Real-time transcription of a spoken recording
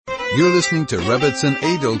You're listening to Rebbetzin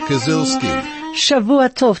Adel Kazilski. Shavua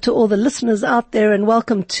Tov to all the listeners out there, and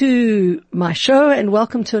welcome to my show and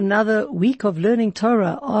welcome to another week of learning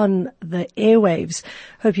Torah on the airwaves.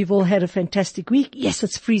 Hope you've all had a fantastic week. Yes,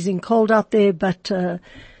 it's freezing cold out there, but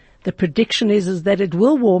the prediction is that it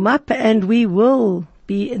will warm up and we will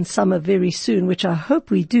be in summer very soon, which I hope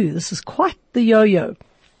we do. This is quite the yo-yo.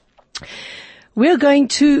 We're going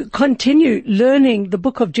to continue learning the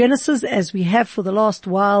book of Genesis as we have for the last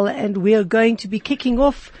while, and we are going to be kicking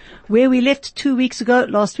off where we left 2 weeks ago.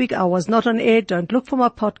 Last week I was not on air. Don't look for my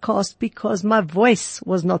podcast because my voice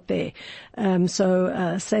was not there.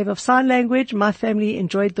 So save of sign language. My family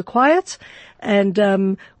enjoyed the quiet,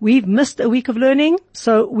 and we've missed a week of learning.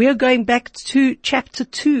 So we're going back to chapter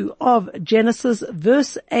 2 of Genesis,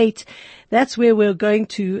 verse 8. That's where we're going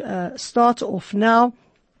to start off now.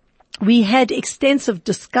 We had extensive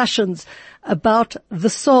discussions about the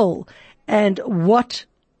soul and what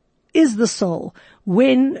is the soul?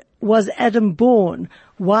 When was Adam born?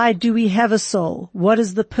 Why do we have a soul? What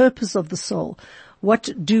is the purpose of the soul? What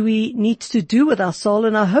do we need to do with our soul?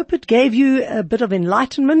 And I hope it gave you a bit of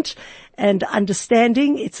enlightenment and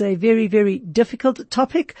understanding. It's a very, very difficult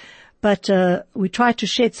topic, but we try to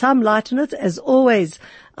shed some light on it. As always,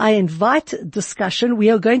 I invite discussion. We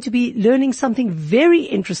are going to be learning something very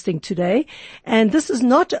interesting today, and this is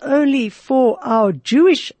not only for our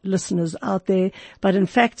Jewish listeners out there, but in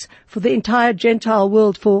fact for the entire Gentile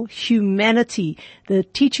world, for humanity. The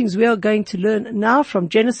teachings we are going to learn now from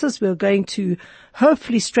Genesis, we are going to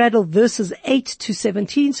hopefully straddle verses 8 to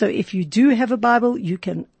 17. So if you do have a Bible, you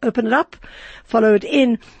can open it up, follow it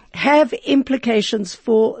in, have implications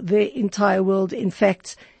for the entire world. In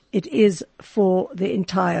fact, it is for the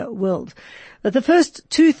entire world. But the first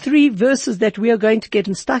 2-3 verses that we are going to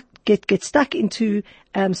get stuck into,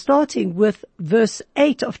 starting with verse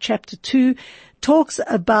 8 of chapter 2, talks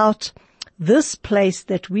about this place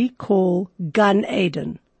that we call Gan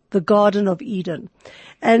Eden, the Garden of Eden.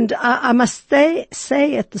 And I must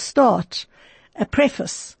say at the start, a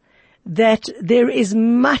preface, that there is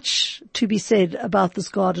much to be said about this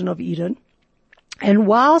Garden of Eden. And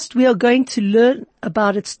whilst we are going to learn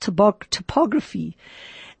about its topography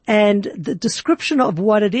and the description of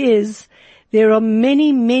what it is, there are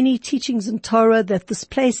many, many teachings in Torah that this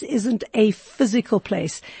place isn't a physical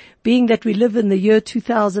place. Being that we live in the year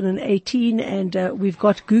 2018 and we've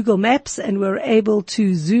got Google Maps and we're able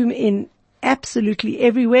to zoom in absolutely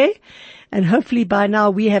everywhere, and hopefully by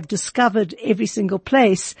now we have discovered every single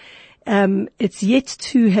place, it's yet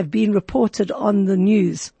to have been reported on the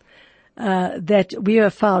news that we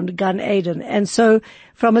have found Gan Eden. And so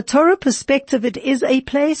from a Torah perspective, it is a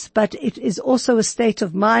place, but it is also a state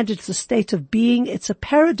of mind. It's a state of being. It's a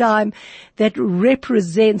paradigm that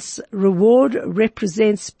represents reward,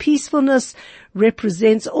 represents peacefulness,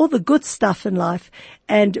 represents all the good stuff in life.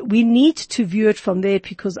 And we need to view it from there,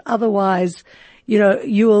 because otherwise,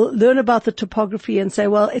 you will learn about the topography and say,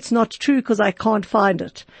 well, it's not true because I can't find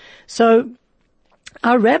it. So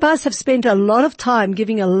our rabbis have spent a lot of time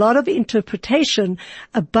giving a lot of interpretation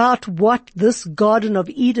about what this Garden of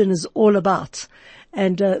Eden is all about.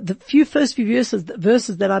 And the first few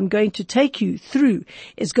verses that I'm going to take you through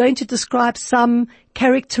is going to describe some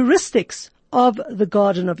characteristics of the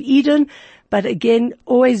Garden of Eden. But again,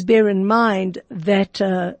 always bear in mind that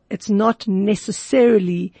it's not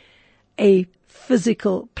necessarily a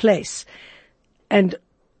physical place. And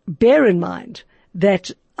bear in mind that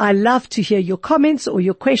I love to hear your comments or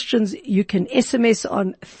your questions. You can SMS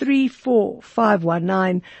on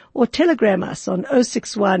 34519 or telegram us on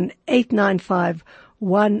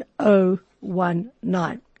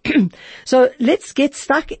 061-895-1019. So let's get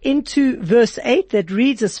stuck into verse 8 that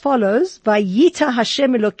reads as follows: Vayita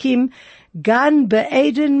Hashem Elokim Gan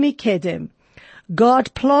Be'eden Mikedem.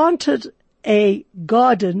 God planted a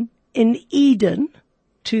garden in Eden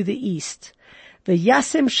to the east.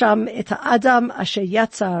 V'yasem sham et Adam asher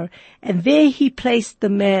yatzar, and there he placed the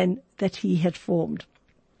man that he had formed.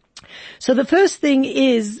 So the first thing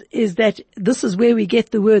is that this is where we get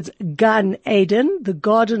the words Gan Eden, the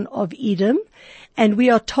Garden of Eden, and we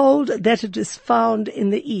are told that it is found in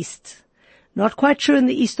the east. Not quite sure in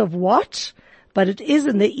the east of what, but it is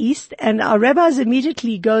in the east, and our rabbis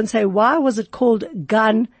immediately go and say, why was it called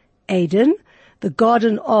Gan Eden, the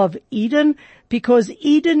Garden of Eden? Because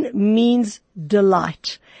Eden means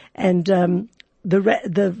delight. And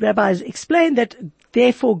the rabbis explain that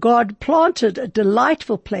therefore God planted a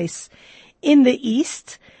delightful place in the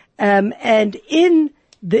east, and in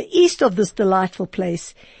the east of this delightful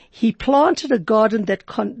place, he planted a garden that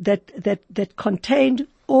contained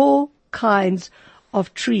all kinds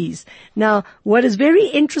of trees. Now, what is very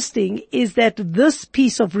interesting is that this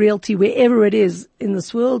piece of reality, wherever it is in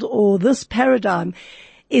this world, or this paradigm,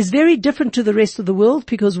 is very different to the rest of the world,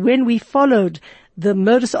 because when we followed the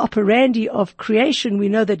modus operandi of creation, we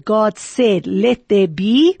know that God said, let there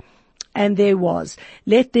be, and there was.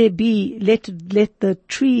 Let there be, let the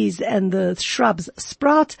trees and the shrubs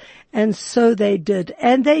sprout, and so they did.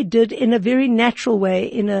 And they did in a very natural way,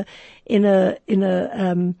 in a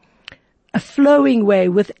flowing way,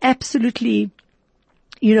 with absolutely,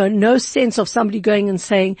 no sense of somebody going and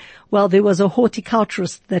saying, well, there was a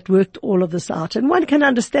horticulturist that worked all of this out. And one can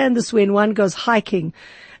understand this when one goes hiking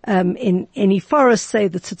in any forest, say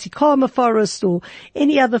the Tsitsikamma forest or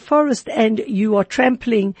any other forest, and you are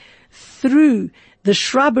trampling through the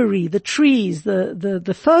shrubbery, the trees,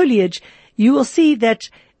 the foliage. You will see that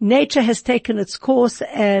nature has taken its course,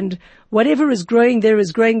 and whatever is growing there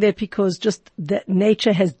because just that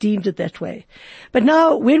nature has deemed it that way. But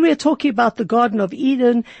now, when we are talking about the Garden of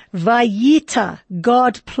Eden, Vayita,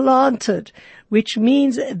 God planted, which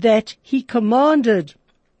means that He commanded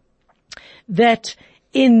that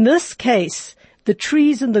in this case, the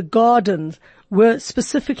trees in the garden were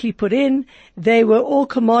specifically put in. They were all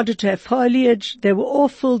commanded to have foliage. They were all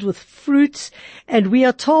filled with fruits. And we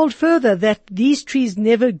are told further that these trees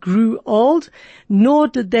never grew old, nor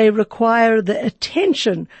did they require the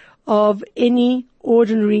attention of any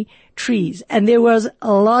ordinary trees. And there was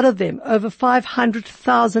a lot of them, over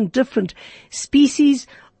 500,000 different species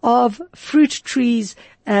of fruit trees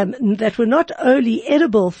that were not only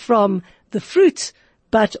edible from the fruit,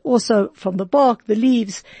 but also from the bark, the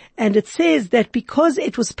leaves. And it says that because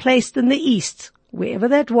it was placed in the east, wherever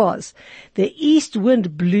that was, the east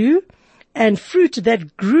wind blew, and fruit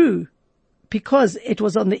that grew because it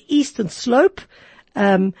was on the eastern slope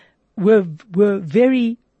were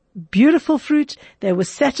very beautiful fruit. They were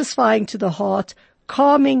satisfying to the heart,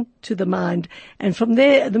 calming to the mind. And from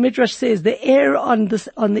there, the Midrash says the air on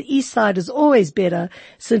the east side is always better,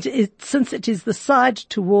 since it is the side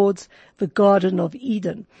towards the Garden of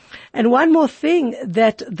Eden. And one more thing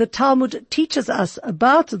that the Talmud teaches us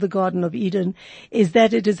about the Garden of Eden is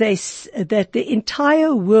that that the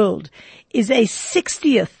entire world is a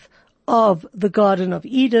 60th of the Garden of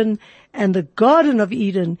Eden, and the Garden of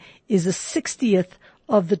Eden is a 60th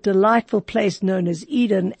of the delightful place known as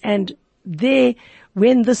Eden. And there,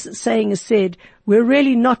 when this saying is said, we're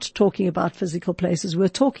really not talking about physical places. We're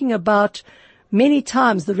talking about, many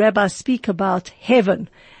times the rabbis speak about heaven,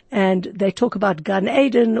 and they talk about Gan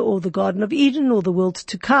Eden or the Garden of Eden or the world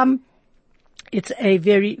to come. It's a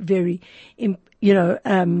very, very,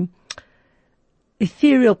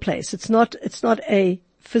 ethereal place. It's not a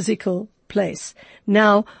physical place.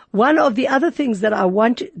 Now, one of the other things that I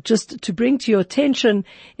want just to bring to your attention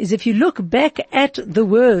is, if you look back at the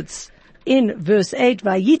words in verse 8,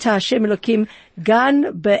 Vayita Hashem Elokim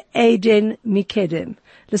Gan be'eden mikedem.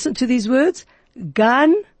 Listen to these words.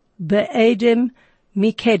 Gan be'eden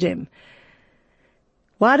mikedem.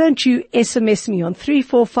 Why don't you SMS me on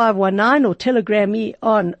 34519 or telegram me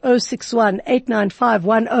on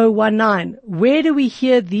 061-895-1019. Where do we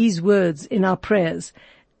hear these words in our prayers?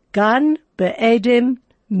 Gan be'edem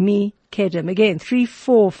mikedem. Again,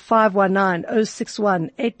 34519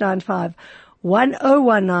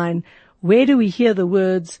 061-895-1019. Where do we hear the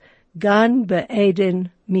words Gan be'eden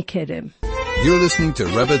mikedem? You're listening to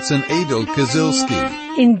Rebbetzin Adol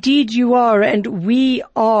Kazilski. Indeed you are, and we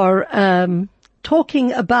are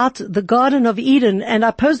talking about the Garden of Eden. And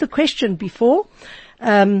I posed the question before,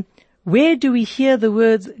 where do we hear the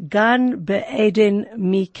words Gan be'eden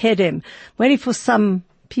mikedem? Waiting for some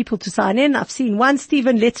people to sign in. I've seen one,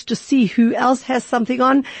 Stephen. Let's just see who else has something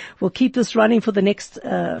on. We'll keep this running for the next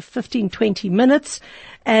 15-20 minutes.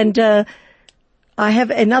 And I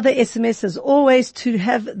have another SMS, as always, to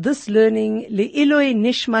have this learning, Le'iloi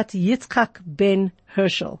Nishmat Yitzchak ben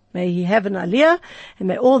Herschel. May he have an aliyah, and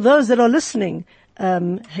may all those that are listening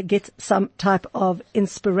get some type of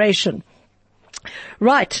inspiration.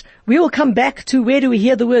 Right, we will come back to where do we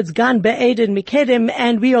hear the words Gan be'eden mikedem,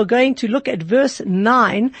 and we are going to look at verse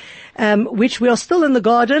 9, which we are still in the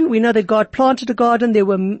garden. We know that God planted a garden. There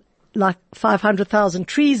were like 500,000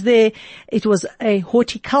 trees there. It was a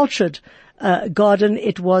horticultured garden.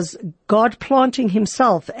 It was God planting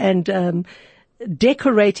Himself and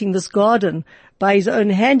decorating this garden by His own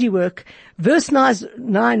handiwork. Verse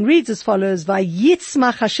 9 reads as follows: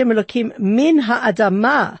 Vayitzmach Hashem Elokim min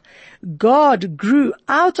ha'adamah. God grew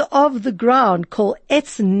out of the ground, kol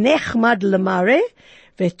etz nechmad lemare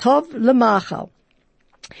vetov lemachal.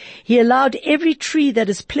 He allowed every tree that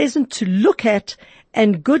is pleasant to look at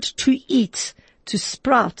and good to eat to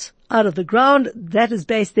sprout out of the ground. That is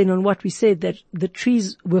based then on what we said, that the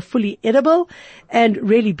trees were fully edible and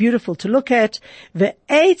really beautiful to look at.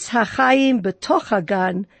 Ve'etz hachayim betoch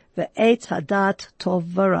hagan, ve'etz hadat tov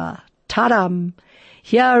v'ra. Taram.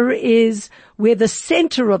 Here is where the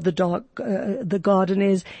center of the garden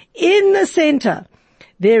is. In the center,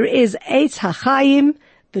 there is Eitz HaChaim,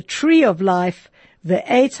 the tree of life, the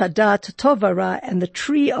Eitz Hadat Tov V'Ra, and the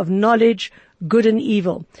tree of knowledge, good and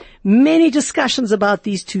evil. Many discussions about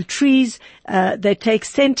these two trees. They take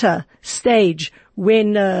center stage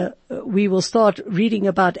when we will start reading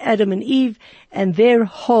about Adam and Eve and their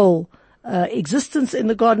whole existence in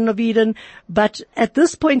the Garden of Eden. But at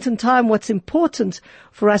this point in time, what's important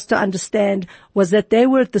for us to understand was that they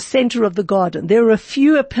were at the center of the garden. There are a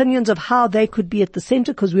few opinions of how they could be at the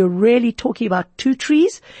center, because we're really talking about two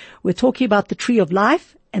trees. We're talking about the tree of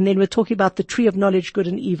life, and then we're talking about the tree of knowledge, good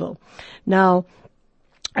and evil. Now,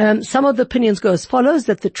 some of the opinions go as follows,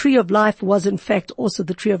 that the tree of life was in fact also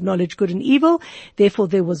the tree of knowledge, good and evil. Therefore,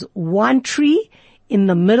 there was one tree in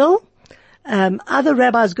the middle. Other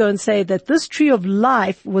rabbis go and say that this tree of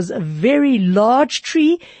life was a very large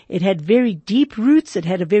tree. It had very deep roots. It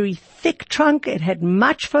had a very thick trunk. It had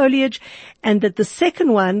much foliage. And that the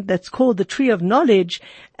second one, that's called the tree of knowledge,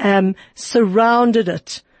 surrounded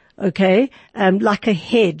it. Okay, like a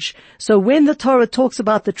hedge. So when the Torah talks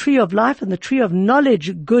about the tree of life and the tree of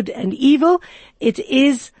knowledge, good and evil, it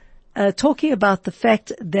is talking about the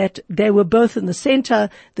fact that they were both in the center,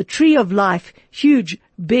 the tree of life, huge,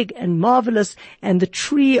 big and marvelous, and the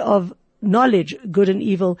tree of knowledge, good and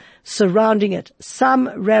evil, surrounding it. Some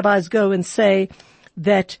rabbis go and say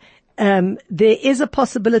that there is a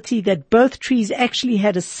possibility that both trees actually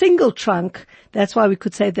had a single trunk. That's why we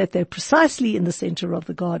could say that they're precisely in the center of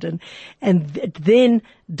the garden, and then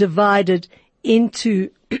divided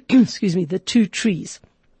into, the two trees.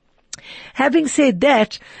 Having said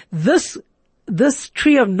that, this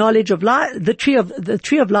tree of knowledge of life, the tree of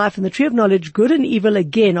life and the tree of knowledge, good and evil,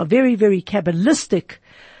 again, are very, very Kabbalistic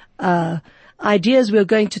ideas. We're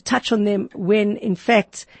going to touch on them when, in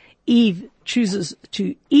fact, Eve chooses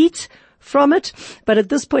to eat from it. But at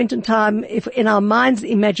this point in time, if in our mind's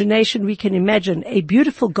imagination we can imagine a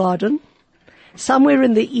beautiful garden somewhere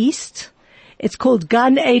in the east. It's called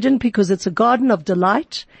Gan Eden because it's a garden of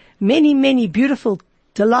delight. Many, many beautiful,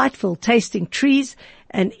 delightful tasting trees.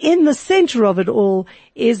 And in the center of it all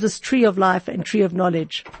is this tree of life and tree of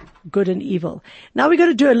knowledge, good and evil. Now we're going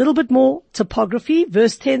to do a little bit more topography.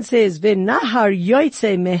 Verse 10 says, V'nahar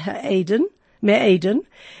yoytze me'Eden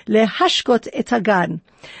lehashkot et hagan,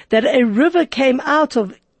 that a river came out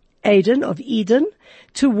of Eden,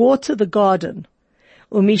 to water the garden.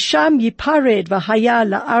 Umisham yipared v'haya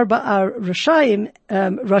la'arba'a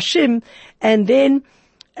rashim, and then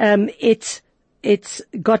it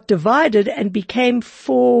got divided and became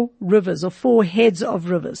 4 rivers, or 4 heads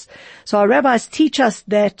of rivers. So our rabbis teach us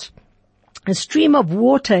that a stream of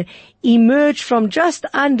water emerged from just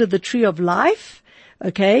under the tree of life.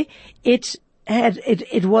 Okay. It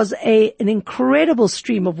was an incredible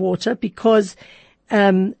stream of water because,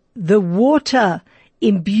 the water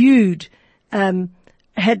imbued,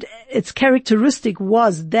 had its characteristic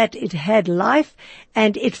was that it had life,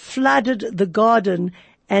 and it flooded the garden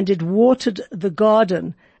and it watered the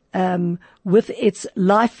garden with its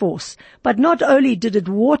life force. But not only did it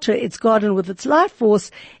water its garden with its life force,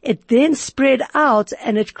 it then spread out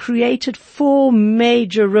and it created 4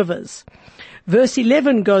 major rivers. Verse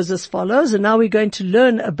 11 goes as follows, and now we're going to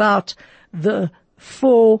learn about the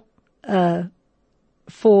 4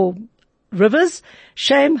 rivers.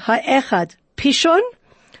 Shem ha'echad Pishon.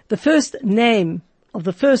 The first name of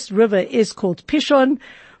the first river is called Pishon.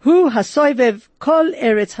 Hu hasoivev kol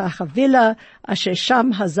eretz ha'chavila asher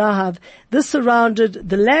sham hazahav. This surrounded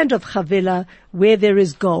the land of Chavila where there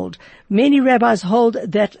is gold. Many rabbis hold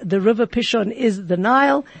that the river Pishon is the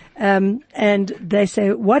Nile, and they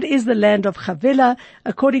say, what is the land of Chavila?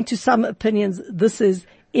 According to some opinions, this is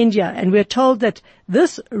India. And we're told that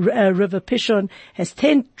this river Pishon has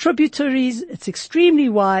 10 tributaries. It's extremely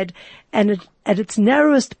wide, and at its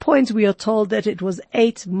narrowest points we are told that it was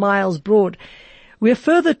 8 miles broad. We're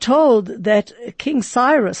further told that King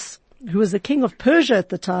Cyrus, who was the king of Persia at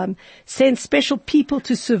the time, sent special people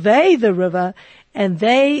to survey the river, and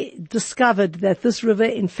they discovered that this river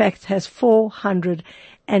in fact has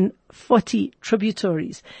 440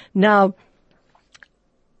 tributaries. Now,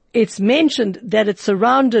 it's mentioned that it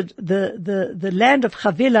surrounded the land of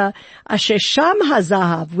Chavila, Asher Sham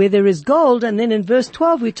HaZahav, where there is gold, and then in verse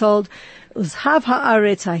 12 we're told, Uzhav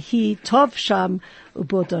ha'aretz hahi tov sham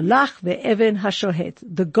ubodolach ve'even hashohet.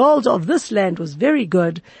 The gold of this land was very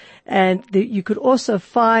good, and you could also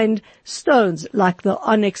find stones like the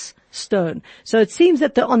onyx stone. So it seems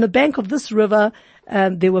that on the bank of this river,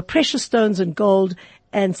 there were precious stones and gold.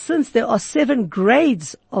 And since there are 7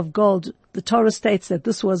 grades of gold, the Torah states that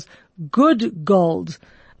this was good gold,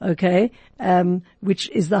 okay, which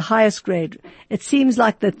is the highest grade. It seems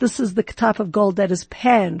like that this is the type of gold that is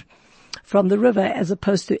panned from the river as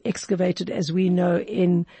opposed to excavated as we know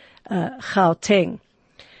in Gauteng.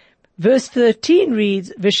 Verse 13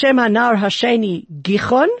 reads, V'shem hanar hasheni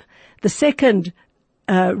Gichon, the second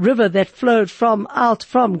river that flowed out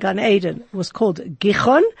from Gan Eden was called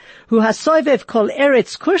Gichon, who hasoivev kol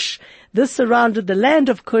eretz Kush. This surrounded the land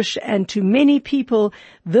of Cush, and to many people,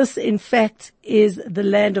 this in fact is the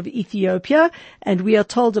land of Ethiopia. And we are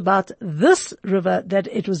told about this river that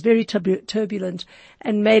it was very turbulent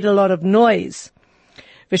and made a lot of noise.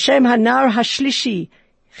 V'shem hanar hashlishi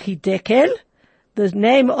Chidekel. The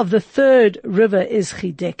name of the third river is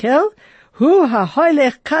Chidekel. Hu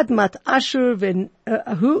ha'holech kadmat Ashur,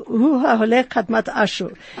 hu ha'holech kadmat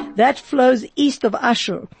Ashur. That flows east of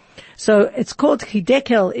Ashur. So it's called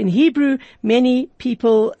Chidekel in Hebrew. Many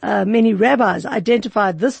people, many rabbis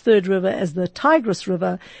identify this third river as the Tigris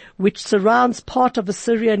River, which surrounds part of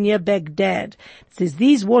Assyria near Baghdad. It says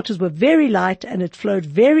these waters were very light and it flowed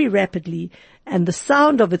very rapidly, and the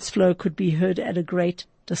sound of its flow could be heard at a great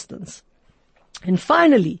distance. And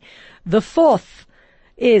finally, the fourth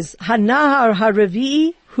is Hanahar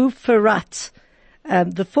Haravi'i Huferat.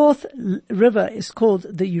 The fourth river is called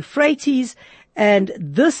the Euphrates, and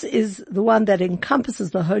this is the one that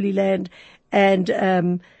encompasses the Holy Land,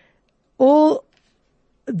 and all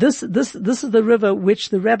this is the river which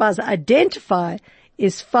the rabbis identify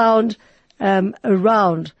is found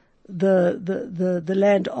around the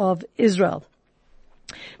land of Israel.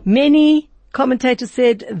 Many commentators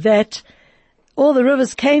said that all the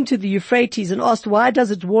rivers came to the Euphrates and asked, why does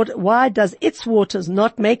its waters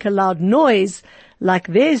not make a loud noise like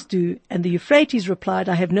theirs do? And the Euphrates replied,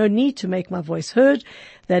 I have no need to make my voice heard.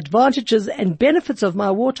 The advantages and benefits of my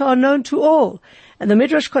water are known to all. And the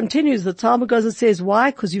Midrash continues, the Talmud goes and says,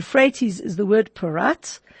 why? Because Euphrates is the word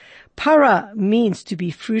parat. Para means to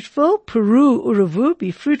be fruitful. Peru uravu,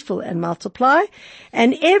 be fruitful and multiply.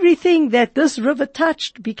 And everything that this river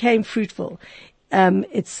touched became fruitful.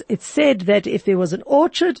 It's said that if there was an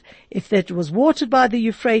orchard, if that was watered by the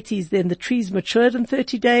Euphrates, then the trees matured in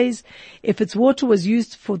 30 days. If its water was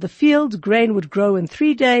used for the field, grain would grow in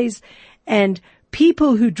 3 days. And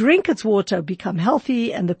people who drink its water become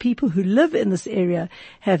healthy, and the people who live in this area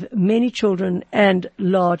have many children and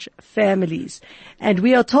large families. And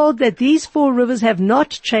we are told that these 4 rivers have not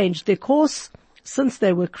changed their course since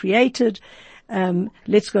they were created.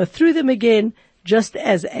 Let's go through them again. Just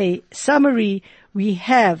as a summary, we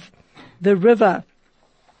have the river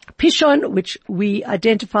Pishon, which we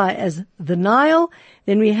identify as the Nile.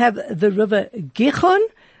 Then we have the river Gichon,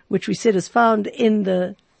 which we said is found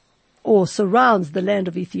or surrounds the land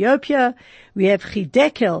of Ethiopia. We have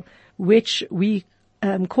Chidekel, which we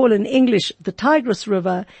call in English the Tigris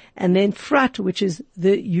River, and then Frat, which is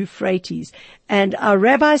the Euphrates. And our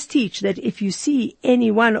rabbis teach that if you see any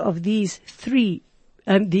one of these 4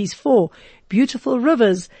 beautiful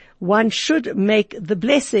rivers, one should make the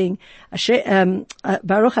blessing, Baruch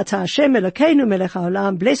atah Hashem Elokeinu melech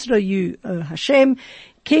haolam, blessed are you, O Hashem,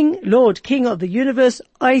 King, Lord, King of the universe,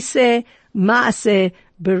 Oiseh Maaseh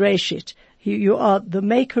Bereshit. You are the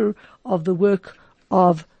maker of the work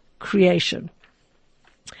of creation.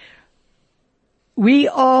 We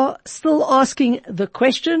are still asking the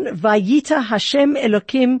question, Vayita Hashem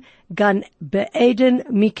Elokim Gan Be'eden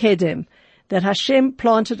Mikedem, that Hashem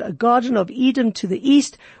planted a garden of Eden to the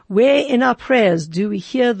east. Where in our prayers do we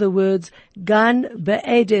hear the words Gan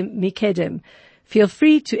Be'edem Mikedem? Feel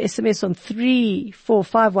free to SMS on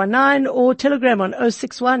 34519 or telegram on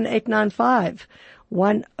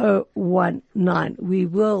 061-895-1019. We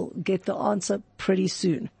will get the answer pretty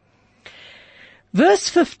soon. Verse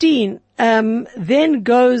 15 then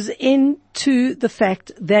goes into the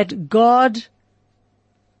fact that God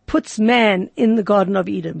puts man in the Garden of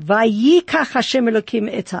Eden. Vayikach Hashem Elokim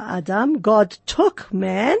et ha'adam. God took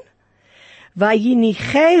man.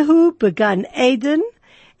 Vayinichehu began Eden,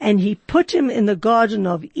 and he put him in the Garden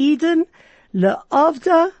of Eden,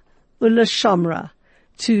 le'avda u'le'shamra,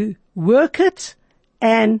 to work it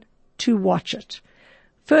and to watch it.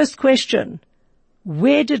 First question,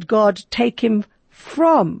 where did God take him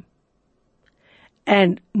from?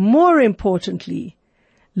 And more importantly,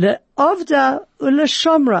 le'avda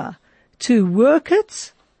u'le'shamra, to work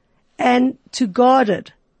it and to guard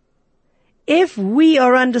it. If we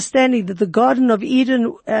are understanding that the Garden of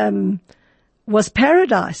Eden was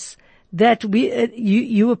paradise, that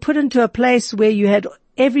you were put into a place where you had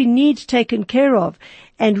every need taken care of.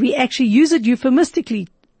 And we actually use it euphemistically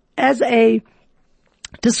as a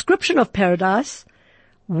description of paradise.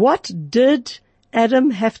 What did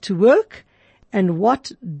Adam have to work, and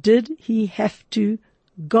what did he have to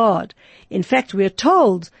guard? In fact, we are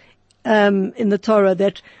told in the Torah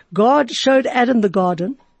that God showed Adam the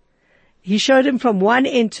garden. He showed him from one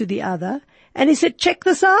end to the other, and he said, check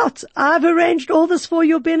this out. I've arranged all this for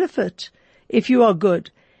your benefit, if you are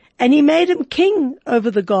good. And he made him king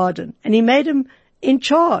over the garden, and he made him in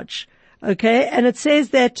charge. Okay, and it says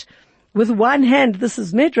that with one hand, this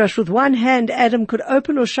is Midrash, with one hand Adam could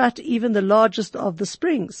open or shut even the largest of the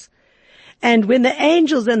springs. And when the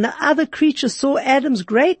angels and the other creatures saw Adam's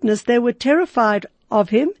greatness, they were terrified of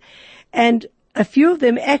him, and a few of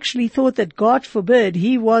them actually thought that, God forbid,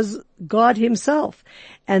 he was God himself.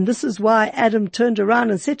 And this is why Adam turned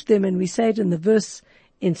around and said to them, and we say it in the verse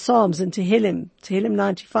in Psalms, in Tehillim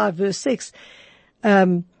 95 verse 6,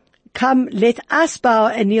 come, let us bow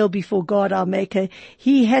and kneel before God our Maker.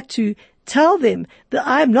 He had to tell them that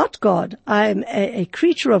I am not God. I am a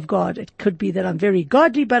creature of God. It could be that I'm very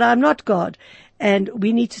godly, but I'm not God. And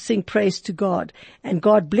we need to sing praise to God. And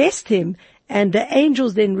God blessed him. And the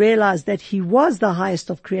angels then realized that he was the highest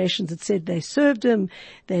of creations. It said they served him,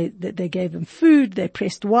 they gave him food, they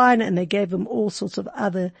pressed wine, and they gave him all sorts of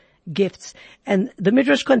other gifts. And the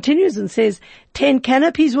Midrash continues and says 10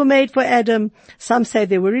 canopies were made for Adam. Some say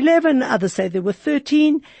there were 11, others say there were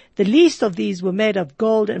 13. The least of these were made of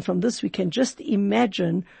gold, and from this we can just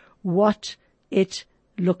imagine what it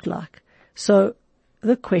looked like. So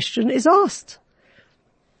the question is asked,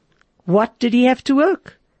 what did he have to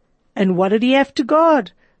work? And what did he have to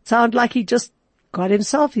guard? Sound like he just got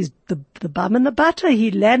himself, he's the bum and the butter.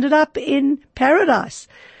 He landed up in paradise.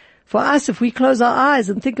 For us, if we close our eyes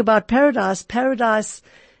and think about paradise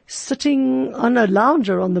sitting on a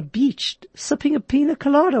lounger on the beach, sipping a pina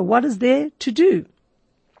colada, what is there to do?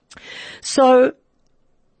 So,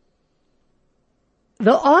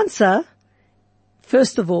 the answer,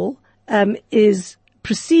 first of all, is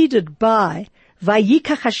preceded by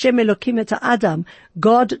Vayikach Hashem Elokim et Adam.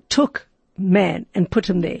 God took man and put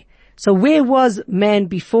him there. So where was man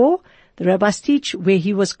before? The rabbis teach where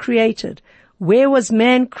he was created. Where was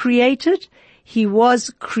man created? He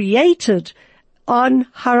was created on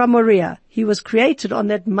Har HaMoriah. He was created on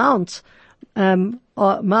that mount,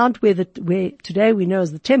 mount where today we know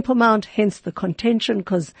as the Temple Mount, hence the contention,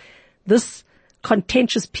 because this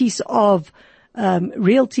contentious piece of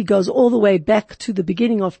reality goes all the way back to the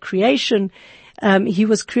beginning of creation. He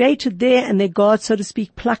was created there, and their God, so to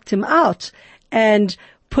speak, plucked him out and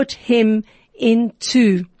put him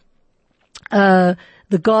into the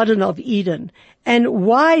Garden of Eden. And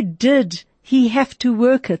why did he have to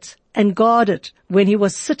work it and guard it when he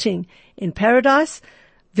was sitting in paradise?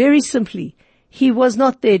 Very simply, he was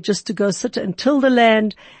not there just to go sit and till the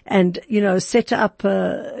land and, set up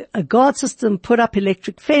a guard system, put up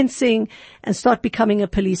electric fencing, and start becoming a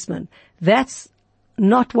policeman. That's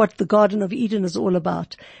not what the Garden of Eden is all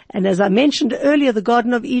about. And as I mentioned earlier, the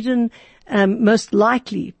Garden of Eden, most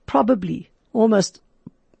likely, probably, almost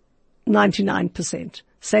 99%,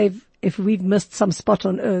 save if we've missed some spot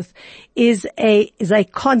on earth, is a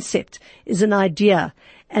concept, is an idea.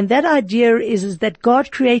 And that idea is that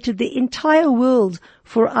God created the entire world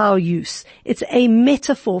for our use. It's a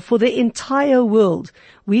metaphor for the entire world.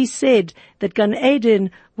 We said that Gan Eden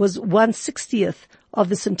was 1/60th of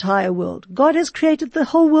this entire world. God has created the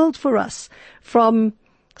whole world for us, from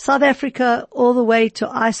South Africa all the way to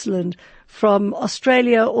Iceland, from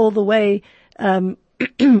Australia all the way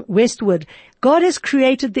westward. God has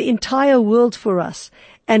created the entire world for us,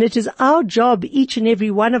 and it is our job, each and every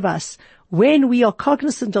one of us, when we are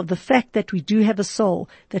cognizant of the fact that we do have a soul,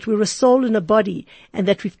 that we're a soul in a body, and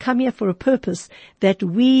that we've come here for a purpose, that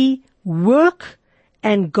we work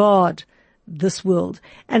and guard this world.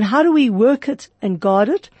 And how do we work it and guard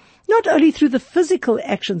it? Not only through the physical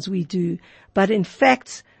actions we do, but in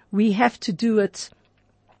fact, we have to do it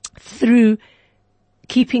through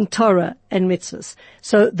keeping Torah and mitzvahs.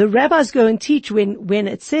 So the rabbis go and teach when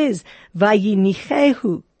it says,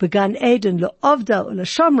 Vayinichehu began Eden le'ovda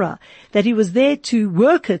u'le'shamra, that he was there to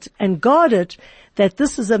work it and guard it, that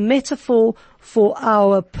this is a metaphor for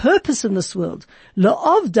our purpose in this world.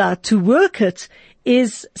 Le'ovda, to work it,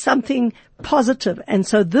 is something positive. And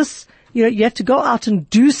so this, you have to go out and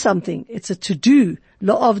do something. It's a to-do,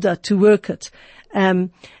 le'ovda, to work it.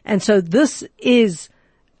 And so this is,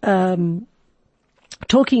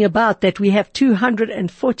 talking about that we have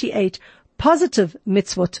 248 positive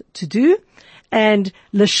mitzvot to do, And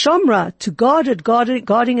l'shomra, to guard it,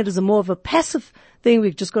 guarding it is a more of a passive thing.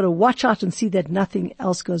 We've just got to watch out and see that nothing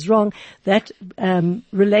else goes wrong. That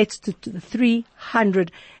relates to the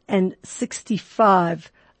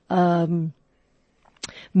 365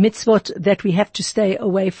 mitzvot that we have to stay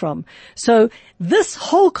away from. So this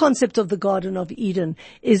whole concept of the Garden of Eden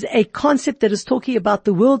is a concept that is talking about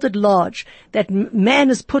the world at large, that man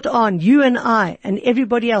is put on, you and I and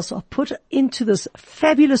everybody else are put into this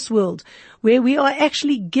fabulous world where we are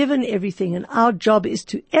actually given everything, and our job is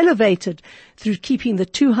to elevate it through keeping the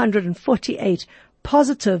 248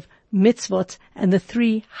 positive mitzvot and the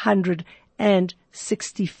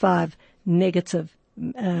 365 negative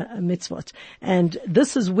mitzvot. And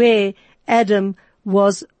this is where Adam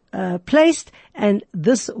was placed, and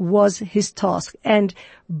this was his task. And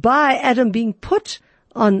by Adam being put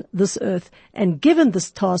on this earth and given this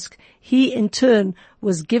task, he in turn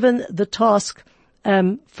was given the task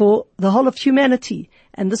for the whole of humanity.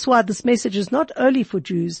 And this is why this message is not only for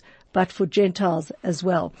Jews, but for Gentiles as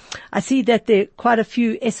well. I see that there are quite a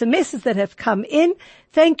few SMSs that have come in.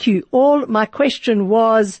 Thank you all. My question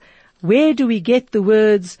was, where do we get the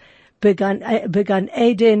words Began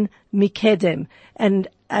Eden Mikedem? And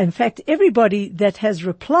in fact, everybody that has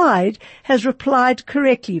replied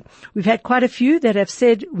correctly. We've had quite a few that have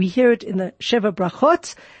said we hear it in the Sheva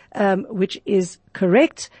Brachot, which is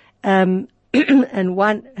correct. And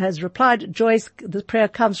one has replied, Joyce, the prayer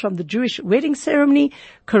comes from the Jewish wedding ceremony.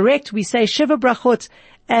 Correct. We say Sheva Brachot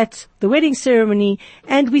at the wedding ceremony,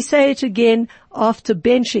 and we say it again after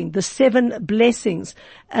benching, the 7 blessings,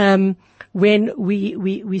 when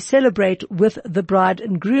we celebrate with the bride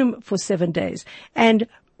and groom for 7 days. And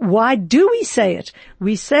why do we say it?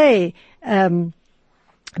 We say,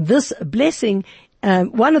 this blessing,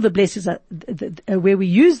 one of the blessings where we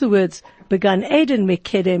use the words Began Eden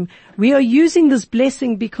Mekedem, we are using this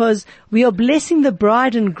blessing because we are blessing the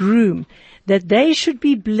bride and groom, that they should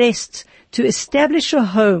be blessed to establish a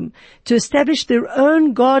home, to establish their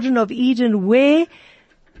own Garden of Eden, where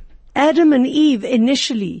Adam and Eve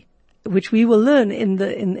initially, which we will learn in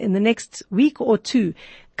the next week or two,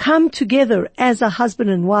 come together as a husband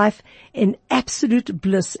and wife in absolute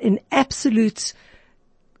bliss, in absolute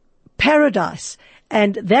paradise.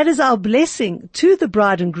 And that is our blessing to the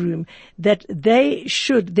bride and groom, that their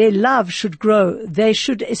love should grow. They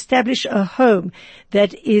should establish a home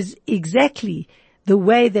that is exactly the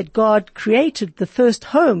way that God created the first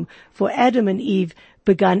home for Adam and Eve,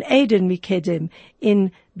 Began Eden Mikedem,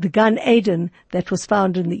 in the Gan Eden that was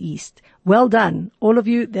found in the east. Well done, all of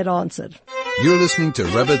you that answered. You're listening to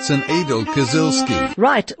Rebbetzin Adel Kazilski.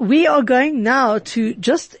 Right, we are going now to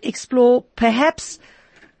just explore perhaps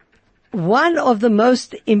one of the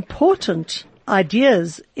most important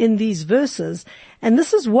ideas in these verses, and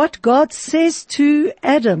this is what God says to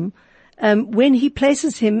Adam when he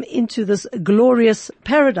places him into this glorious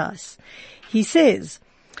paradise. He says,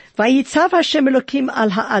 Vayitzav Hashem Elokim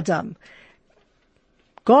al ha'adam.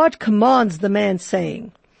 God commands the man,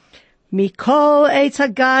 saying, Mikol eitz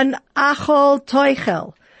hagan achol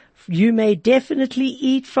toichel. You may definitely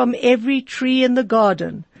eat from every tree in the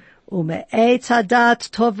garden. Ume'etz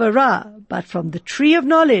hadat tov v'ra, but from the tree of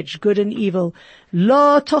knowledge, good and evil,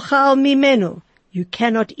 lo tochal mimenu. You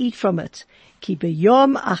cannot eat from it. Ki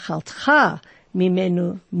beyom achaltcha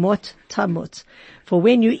mimenu mot tamut. For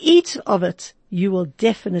when you eat of it, you will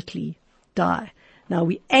definitely die. Now,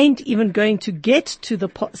 we ain't even going to get to the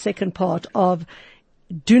second part of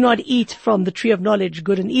do not eat from the tree of knowledge,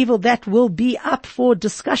 good and evil. That will be up for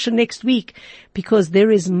discussion next week, because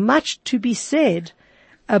there is much to be said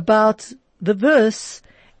about the verse.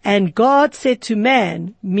 And God said to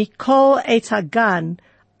man, Mikol eitz hagan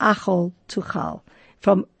achol tuchal.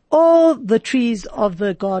 From all the trees of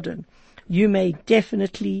the garden, you may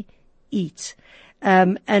definitely eat.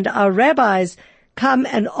 And our rabbis come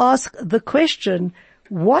and ask the question,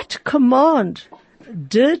 what command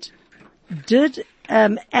did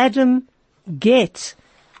Adam get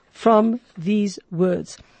from these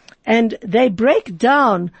words? And they break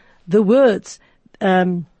down the words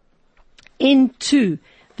into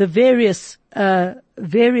the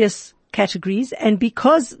various categories. And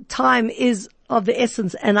because time is of the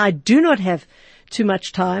essence, and I do not have too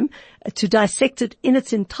much time to dissect it in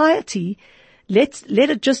its entirety, let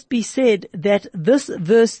it just be said that this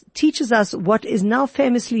verse teaches us what is now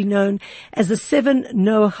famously known as the 7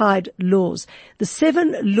 Noahide laws. The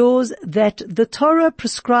 7 laws that the Torah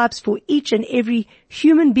prescribes for each and every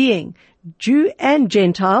human being, Jew and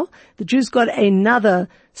Gentile. The Jews got another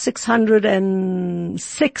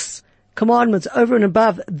 606 commandments over and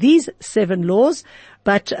above these 7 laws.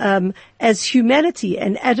 But as humanity,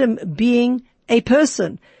 and Adam being a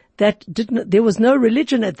person, there was no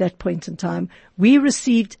religion at that point in time, we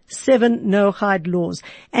received 7 no-hide laws.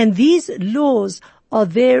 And these laws are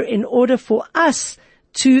there in order for us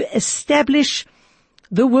to establish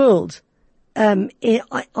the world on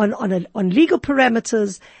legal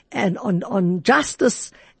parameters and on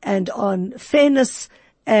justice and on fairness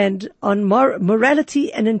and on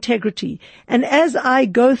morality and integrity. And as I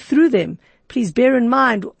go through them, please bear in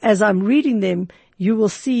mind, as I'm reading them, you will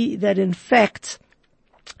see that in fact,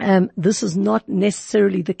 this is not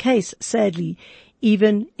necessarily the case, sadly,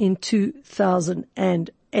 even in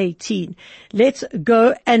 2018. Let's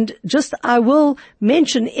go and I will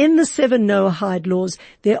mention in the 7 no-hide laws,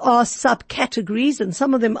 there are subcategories, and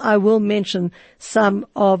some of them I will mention some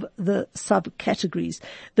of the subcategories.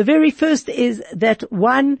 The very first is that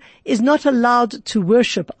one is not allowed to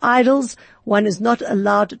worship idols. One is not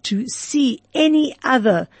allowed to see any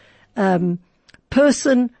other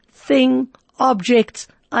person, thing, object,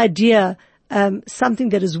 idea, something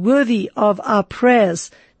that is worthy of our prayers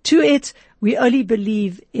to it. We only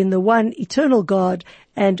believe in the one eternal God,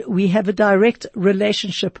 and we have a direct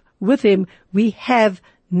relationship with Him. We have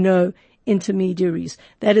no intermediaries.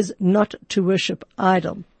 That is not to worship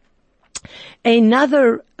idol.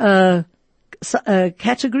 Another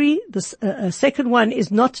category, the second one, is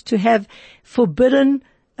not to have forbidden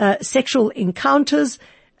sexual encounters.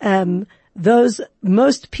 Those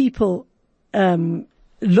most people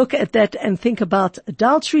look at that and think about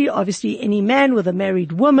adultery. Obviously, any man with a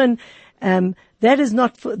married woman, that is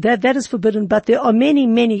not that is forbidden. But there are many,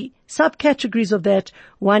 many subcategories of that.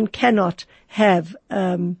 One cannot have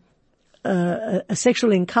a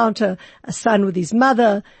sexual encounter, a son with his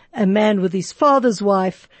mother, a man with his father's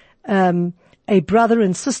wife, a brother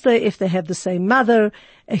and sister if they have the same mother,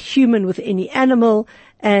 a human with any animal.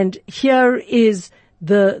 And here is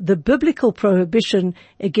the biblical prohibition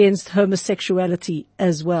against homosexuality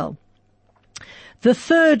as well. The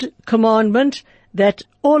third commandment that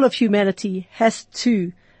all of humanity has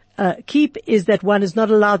to keep is that one is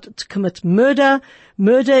not allowed to commit murder.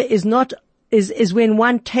 Murder is when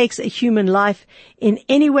one takes a human life in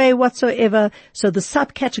any way whatsoever. So the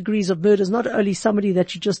subcategories of murder is not only somebody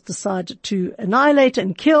that you just decide to annihilate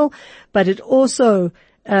and kill, but it also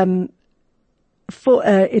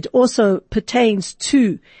it also pertains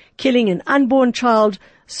to killing an unborn child.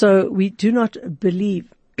 So we do not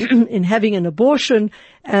believe in having an abortion,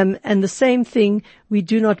 and the same thing, we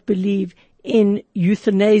do not believe in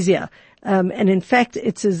euthanasia. And in fact,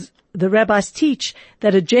 it is the rabbis teach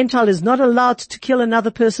that a Gentile is not allowed to kill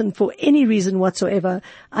another person for any reason whatsoever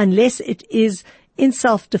unless it is in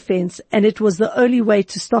self-defense, and it was the only way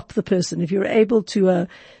to stop the person. If you're able to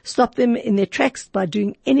stop them in their tracks by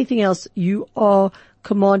doing anything else, you are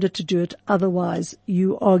commanded to do it. Otherwise,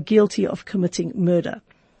 you are guilty of committing murder.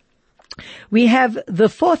 We have the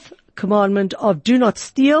fourth commandment of do not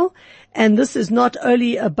steal, and this is not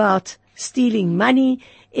only about stealing money,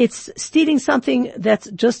 it's stealing something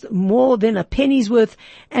that's just more than a penny's worth.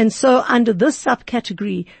 And so under this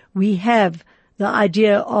subcategory, we have the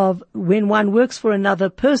idea of when one works for another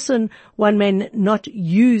person, one may not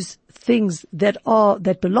use things that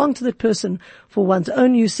belong to that person for one's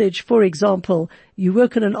own usage. For example, you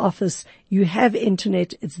work in an office, you have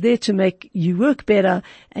internet, it's there to make you work better,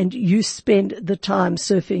 and you spend the time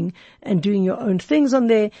surfing and doing your own things on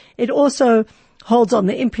there. It also holds on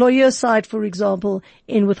the employer side, for example,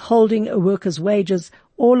 in withholding a worker's wages.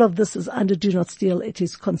 All of this is under do not steal. It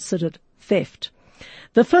is considered theft.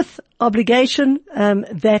 The fifth obligation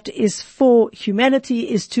that is for humanity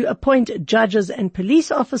is to appoint judges and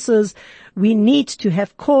police officers. We need to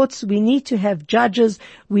have courts. We need to have judges.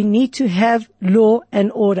 We need to have law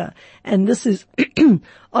and order. And this is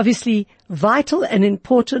obviously vital and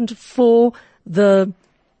important for the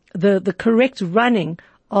correct running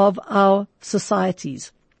of our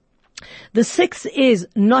societies. The sixth is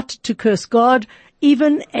not to curse God.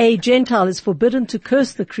 Even a Gentile is forbidden to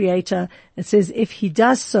curse the Creator. It says if he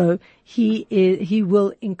does so, he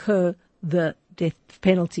will incur the death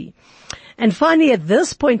penalty. And finally, at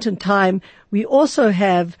this point in time, we also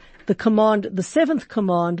have the seventh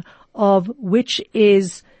command, of which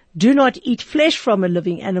is do not eat flesh from a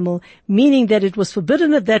living animal, meaning that it was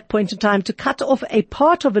forbidden at that point in time to cut off a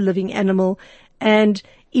part of a living animal and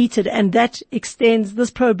eat it. And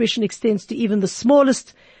this prohibition extends to even the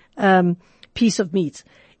smallest piece of meat.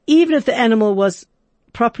 Even if the animal was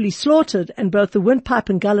properly slaughtered and both the windpipe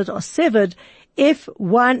and gullet are severed, if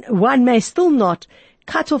one may still not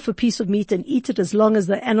cut off a piece of meat and eat it as long as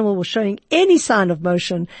the animal was showing any sign of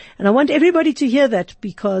motion. And I want everybody to hear that,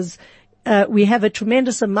 because we have a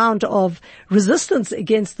tremendous amount of resistance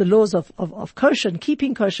against the laws of kosher and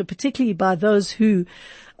keeping kosher, particularly by those who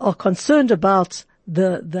are concerned about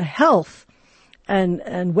the health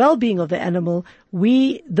and well-being of the animal,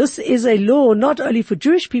 this is a law not only for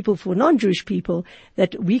Jewish people, for non-Jewish people,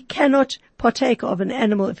 that we cannot partake of an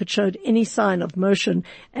animal if it showed any sign of motion,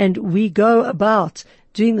 and we go about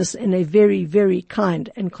doing this in a very, very kind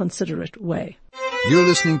and considerate way. You're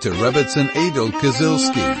listening to Rebbetzin Adel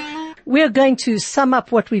Kazilski. We're going to sum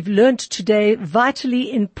up what we've learned today,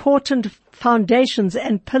 vitally important foundations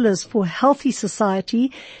and pillars for healthy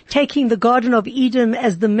society, taking the Garden of Eden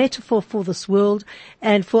as the metaphor for this world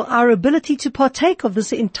and for our ability to partake of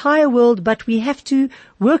this entire world, but we have to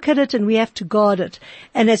work at it and we have to guard it.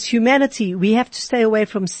 And as humanity, we have to stay away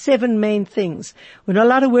from 7 main things. We're not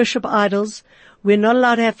allowed to worship idols. We're not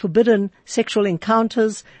allowed to have forbidden sexual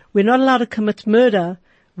encounters. We're not allowed to commit murder.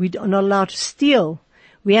 We are not allowed to steal.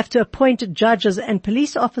 We have to appoint judges and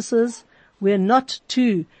police officers. We're not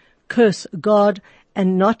to curse God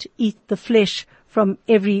and not eat the flesh from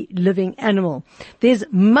every living animal. There's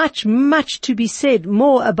much, much to be said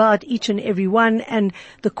more about each and every one, and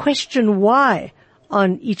the question why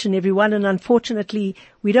on each and every one, and unfortunately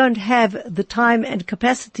we don't have the time and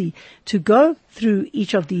capacity to go through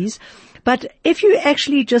each of these. But if you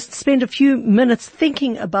actually just spend a few minutes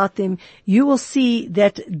thinking about them, you will see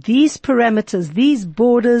that these parameters, these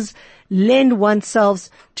borders, lend oneself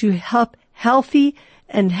to help healthy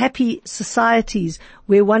and happy societies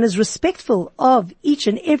where one is respectful of each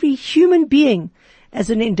and every human being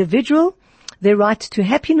as an individual, their right to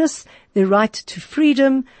happiness, their right to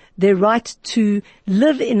freedom, their right to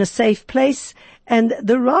live in a safe place, and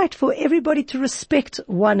the right for everybody to respect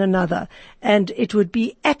one another. And it would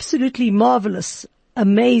be absolutely marvelous,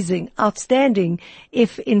 amazing, outstanding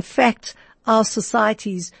if in fact our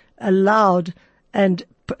societies allowed and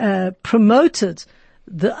promoted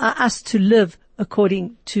us to live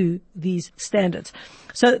according to these standards.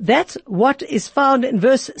 So that's what is found in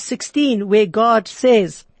verse 16, where God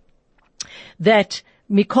says that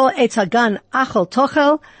Mikol Eitz Hagan Achal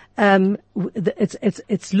Tochel.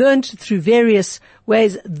 It's learned through various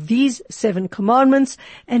ways, these 7 commandments.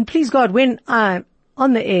 And please God, when I'm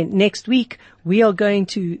on the air next week, we are going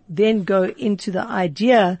to then go into the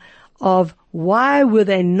idea of why were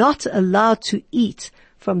they not allowed to eat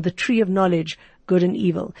from the tree of knowledge, good and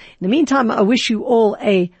evil. In the meantime, I wish you all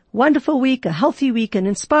a wonderful week, a healthy week, an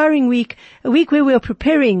inspiring week, a week where we are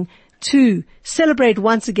preparing to celebrate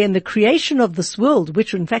once again the creation of this world,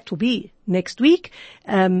 which in fact will be next week,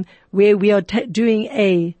 where we are doing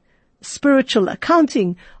a spiritual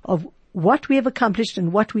accounting of what we have accomplished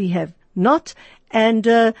and what we have not,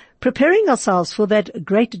 and preparing ourselves for that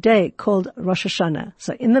great day called Rosh Hashanah.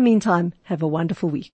 So in the meantime, have a wonderful week.